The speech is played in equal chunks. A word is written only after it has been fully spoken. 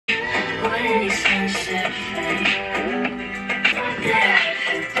Hey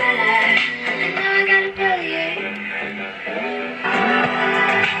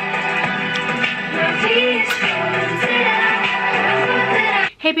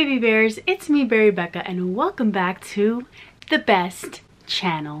baby bears, it's me Beary Becca and welcome back to the best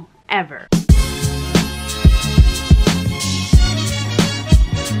channel ever.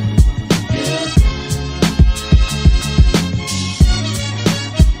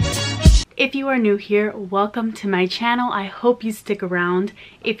 If you are new here, welcome to my channel. I hope you stick around.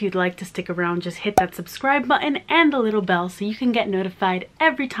 If you'd like to stick around, just hit that subscribe button and the little bell so you can get notified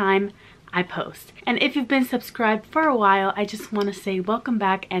every time I post. And if you've been subscribed for a while, I just want to say welcome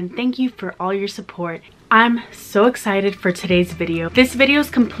back and thank you for all your support. I'm so excited for today's video. This video is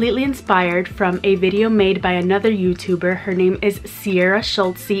completely inspired from a video made by another YouTuber. Her name is Sierra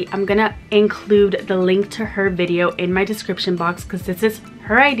Schultze. I'm gonna include the link to her video in my description box because this is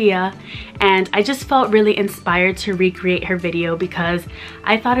her idea, and I just felt really inspired to recreate her video because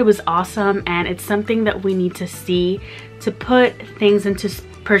I thought it was awesome and it's something that we need to see to put things into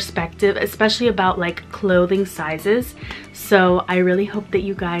perspective, especially about like clothing sizes. So I really hope that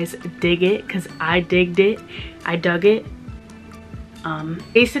you guys dig it because I dug it.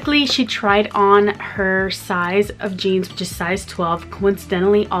 Basically she tried on her size of jeans, which is size 12,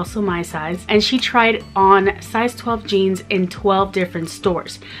 coincidentally also my size, and she tried on size 12 jeans in 12 different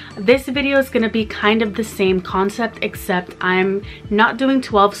stores. This video is going to be kind of the same concept, except I'm not doing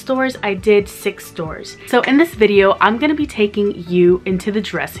 12 stores, I did 6 stores. So in this video I'm going to be taking you into the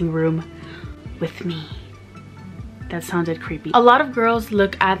dressing room with me. That sounded creepy. A lot of girls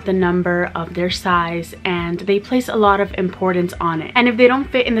look at the number of their size and they place a lot of importance on it. And if they don't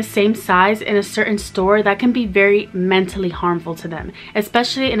fit in the same size in a certain store, that can be very mentally harmful to them,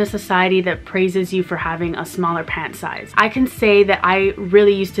 especially in a society that praises you for having a smaller pant size. I can say that I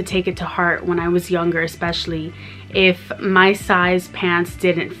really used to take it to heart when I was younger, especially if my size pants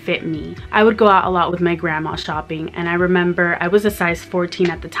didn't fit me. I would go out a lot with my grandma shopping, and I remember I was a size 14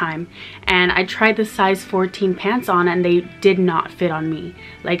 at the time, and I tried the size 14 pants on and they did not fit on me.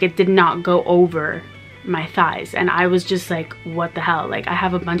 Like, it did not go over my thighs, and I was just like, what the hell? Like, I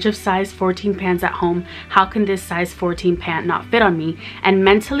have a bunch of size 14 pants at home. How can this size 14 pant not fit on me? And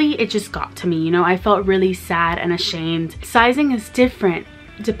mentally it just got to me, you know. I felt really sad and ashamed. Sizing is different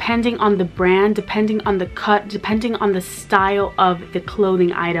depending on the brand, depending on the cut, depending on the style of the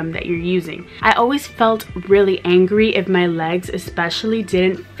clothing item that you're using. I always felt really angry if my legs especially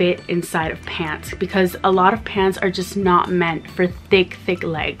didn't fit inside of pants, because a lot of pants are just not meant for thick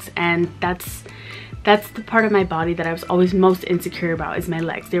legs, and that's the part of my body that I was always most insecure about, is my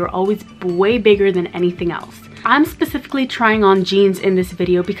legs. They were always way bigger than anything else. I'm specifically trying on jeans in this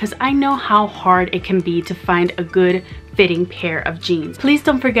video because I know how hard it can be to find a good fitting pair of jeans. Please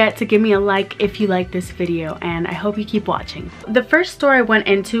don't forget to give me a like if you like this video, and I hope you keep watching. The first store I went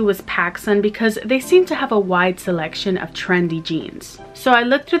into was PacSun because they seem to have a wide selection of trendy jeans. So I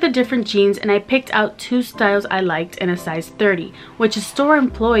looked through the different jeans and I picked out 2 styles I liked in a size 30, which a store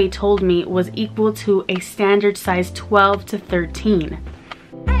employee told me was equal to a standard size 12 to 13.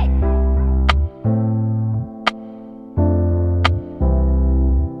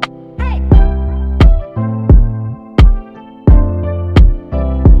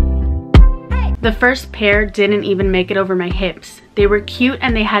 The first pair didn't even make it over my hips. They were cute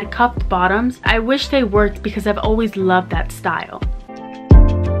and they had cuffed bottoms. I wish they worked because I've always loved that style.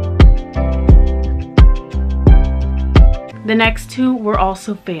 The next 2 were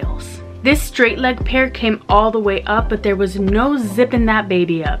also fails. This straight leg pair came all the way up, but there was no zipping that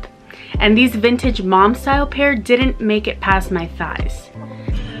baby up. And these vintage mom style pair didn't make it past my thighs.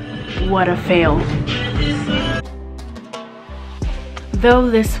 What a fail.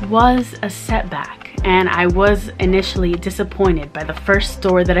 Though this was a setback and I was initially disappointed by the first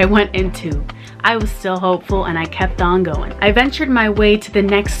store that I went into, I was still hopeful and I kept on going. I ventured my way to the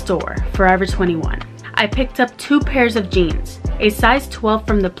next store, Forever 21. I picked up 2 pairs of jeans, a size 12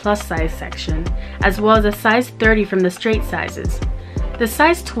 from the plus size section, as well as a size 30 from the straight sizes. The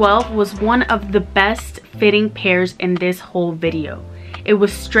size 12 was one of the best fitting pairs in this whole video. It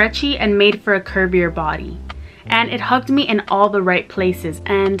was stretchy and made for a curvier body. And it hugged me in all the right places,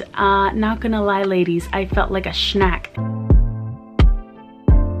 and not gonna lie ladies, I felt like a schnack.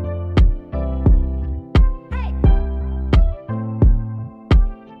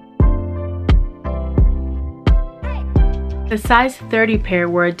 The size 30 pair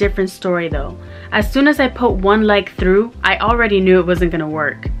were a different story though. As soon as I put one leg through, I already knew it wasn't gonna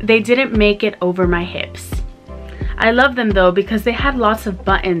work. They didn't make it over my hips. I love them though because they had lots of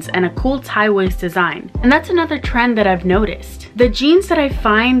buttons and a cool tie waist design. And that's another trend that I've noticed. The jeans that I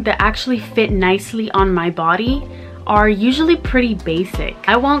find that actually fit nicely on my body are usually pretty basic.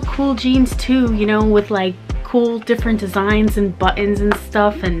 I want cool jeans too, you know, with like cool different designs and buttons and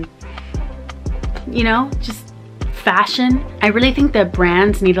stuff, and you know, just fashion. I really think that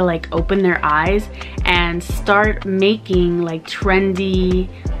brands need to like open their eyes and start making like trendy,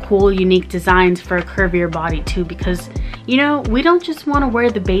 cool, unique designs for a curvier body too, because you know, we don't just want to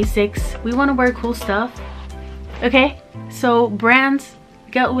wear the basics, we want to wear cool stuff. Okay, so brands,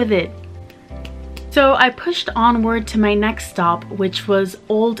 get with it. So I pushed onward to my next stop, which was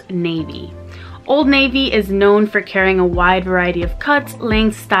Old Navy. Old Navy is known for carrying a wide variety of cuts,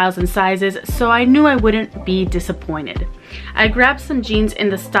 lengths, styles, and sizes, so I knew I wouldn't be disappointed. I grabbed some jeans in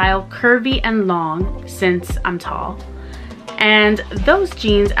the style curvy and long, since I'm tall, and those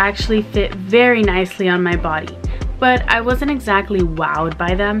jeans actually fit very nicely on my body, but I wasn't exactly wowed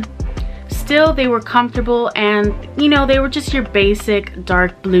by them. Still, they were comfortable, and you know, they were just your basic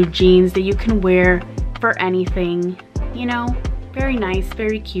dark blue jeans that you can wear for anything, you know, very nice,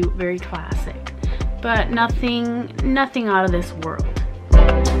 very cute, very classic, but nothing out of this world.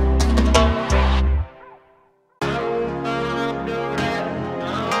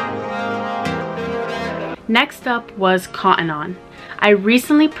 Next up was Cotton On. I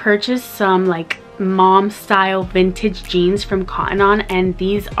recently purchased some like mom style vintage jeans from Cotton On, and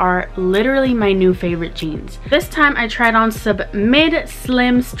these are literally my new favorite jeans. This time I tried on some mid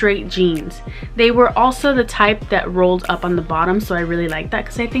slim straight jeans. They were also the type that rolled up on the bottom, so I really like that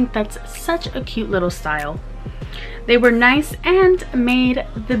because I think that's such a cute little style. They were nice and made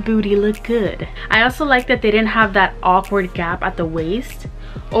the booty look good. I also like that they didn't have that awkward gap at the waist.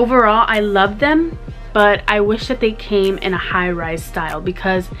 Overall, I love them, but I wish that they came in a high-rise style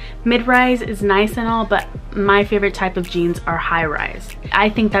because mid-rise is nice and all, but my favorite type of jeans are high-rise. I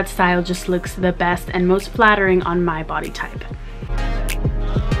think that style just looks the best and most flattering on my body type.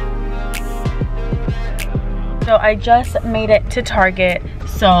 So I just made it to Target,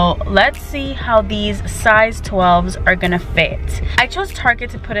 so let's see how these size 12s are gonna fit. I chose Target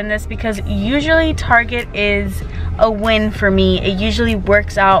to put in this because usually Target is a win for me. It usually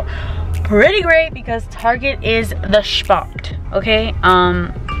works out pretty great because Target is the spot, okay?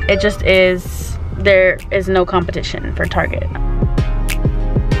 It just is, there is no competition for Target.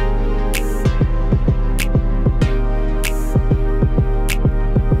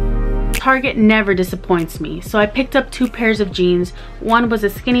 Target never disappoints me, so I picked up two pairs of jeans. One was a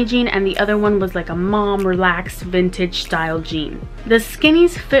skinny jean and the other one was like a mom relaxed vintage style jean. The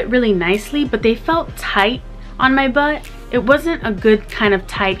skinnies fit really nicely, but they felt tight on my butt. It wasn't a good kind of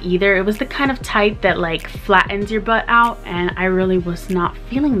tight either. It was the kind of tight that like flattens your butt out, and I really was not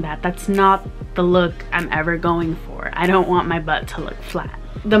feeling that. That's not the look I'm ever going for. I don't want my butt to look flat.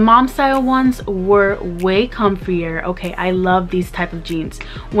 The mom style ones were way comfier. Okay, I love these type of jeans.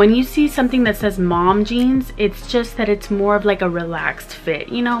 When you see something that says mom jeans, it's just that it's more of like a relaxed fit,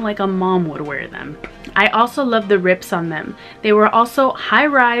 you know, like a mom would wear them. I also love the rips on them. They were also high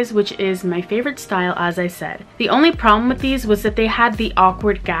rise, which is my favorite style, as I said. The only problem with these was that they had the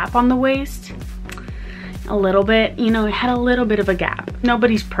awkward gap on the waist. A little bit, you know, it had a little bit of a gap.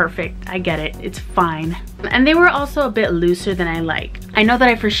 Nobody's perfect, I get it, it's fine. And they were also a bit looser than I like. I know that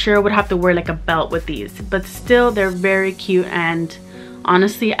I for sure would have to wear like a belt with these, but still they're very cute, and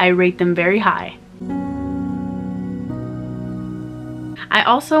honestly I rate them very high. I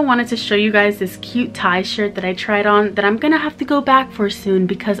also wanted to show you guys this cute tie shirt that I tried on that I'm gonna have to go back for soon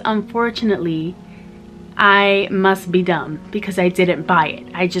because unfortunately I must be dumb because I didn't buy it.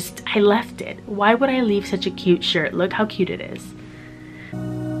 I left it. Why would I leave such a cute shirt? Look how cute it is.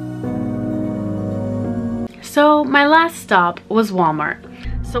 So my last stop was Walmart.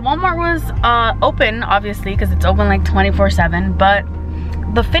 So Walmart was open, obviously, because it's open like 24/7, but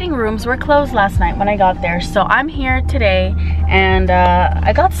the fitting rooms were closed last night when I got there. So I'm here today, and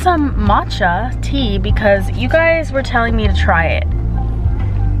I got some matcha tea because you guys were telling me to try it.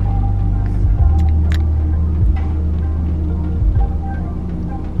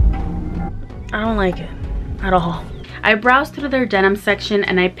 I don't like it at all. I browsed through their denim section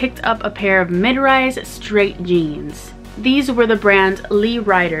and I picked up a pair of mid-rise straight jeans. These were the brand Lee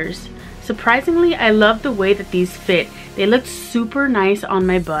Riders. Surprisingly, I love the way that these fit. They looked super nice on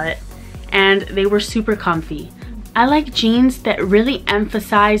my butt and they were super comfy. I like jeans that really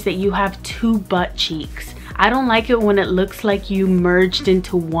emphasize that you have two butt cheeks. I don't like it when it looks like you merged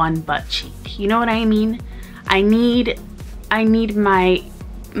into one butt cheek. You know what I mean? I need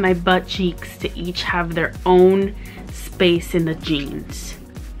my butt cheeks to each have their own space in the jeans.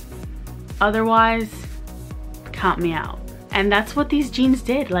 Otherwise, count me out. And that's what these jeans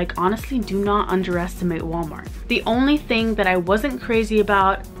did. Like, honestly, do not underestimate Walmart. The only thing that I wasn't crazy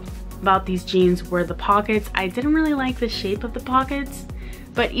about these jeans were the pockets. I didn't really like the shape of the pockets,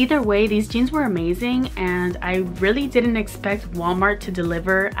 but either way, these jeans were amazing, and I really didn't expect Walmart to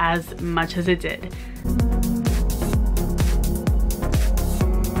deliver as much as it did.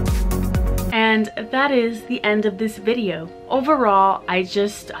 And that is the end of this video. Overall, I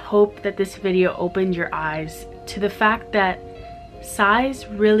just hope that this video opened your eyes to the fact that size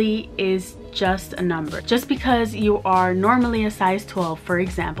really is just a number. Just because you are normally a size 12, for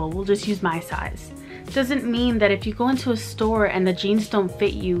example, we'll just use my size, doesn't mean that if you go into a store and the jeans don't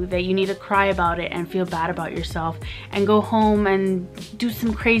fit you, that you need to cry about it and feel bad about yourself and go home and do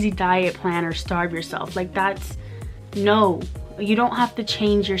some crazy diet plan or starve yourself. Like, that's no. You don't have to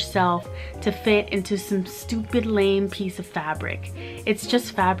change yourself to fit into some stupid lame piece of fabric. It's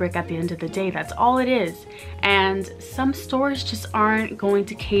just fabric at the end of the day. That's all it is. And some stores just aren't going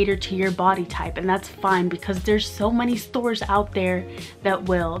to cater to your body type, and that's fine because there's so many stores out there that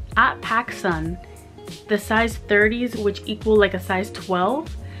will. At PacSun, the size 30s, which equal like a size 12,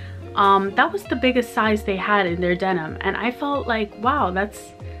 that was the biggest size they had in their denim, and I felt like, wow, that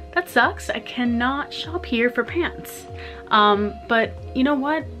sucks. I cannot shop here for pants. But you know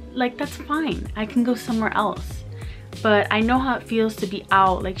what? Like, that's fine. I can go somewhere else. But I know how it feels to be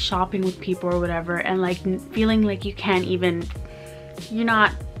out, like shopping with people or whatever, and like feeling like you can't even, you're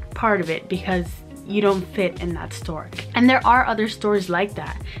not part of it because you don't fit in that store. And there are other stores like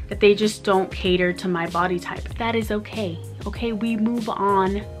that they just don't cater to my body type. That is okay. Okay, we move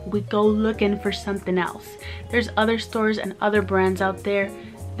on. We go looking for something else. There's other stores and other brands out there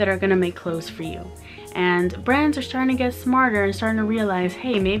that are gonna make clothes for you. And brands are starting to get smarter and starting to realize,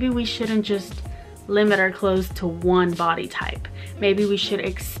 hey, maybe we shouldn't just limit our clothes to one body type. Maybe we should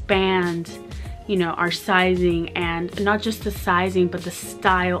expand, you know, our sizing, and not just the sizing, but the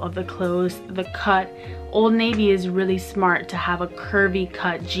style of the clothes, the cut. Old Navy is really smart to have a curvy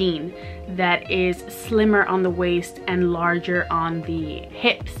cut jean that is slimmer on the waist and larger on the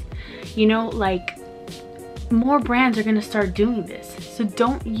hips. You know, like, more brands are gonna start doing this. So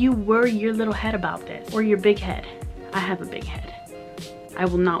don't you worry your little head about this, or your big head. I have a big head. I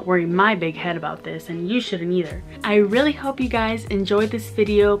will not worry my big head about this, and you shouldn't either. I really hope you guys enjoyed this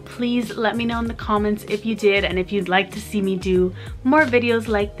video. Please let me know in the comments if you did, and if you'd like to see me do more videos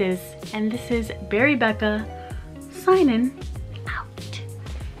like this. And this is Becca signing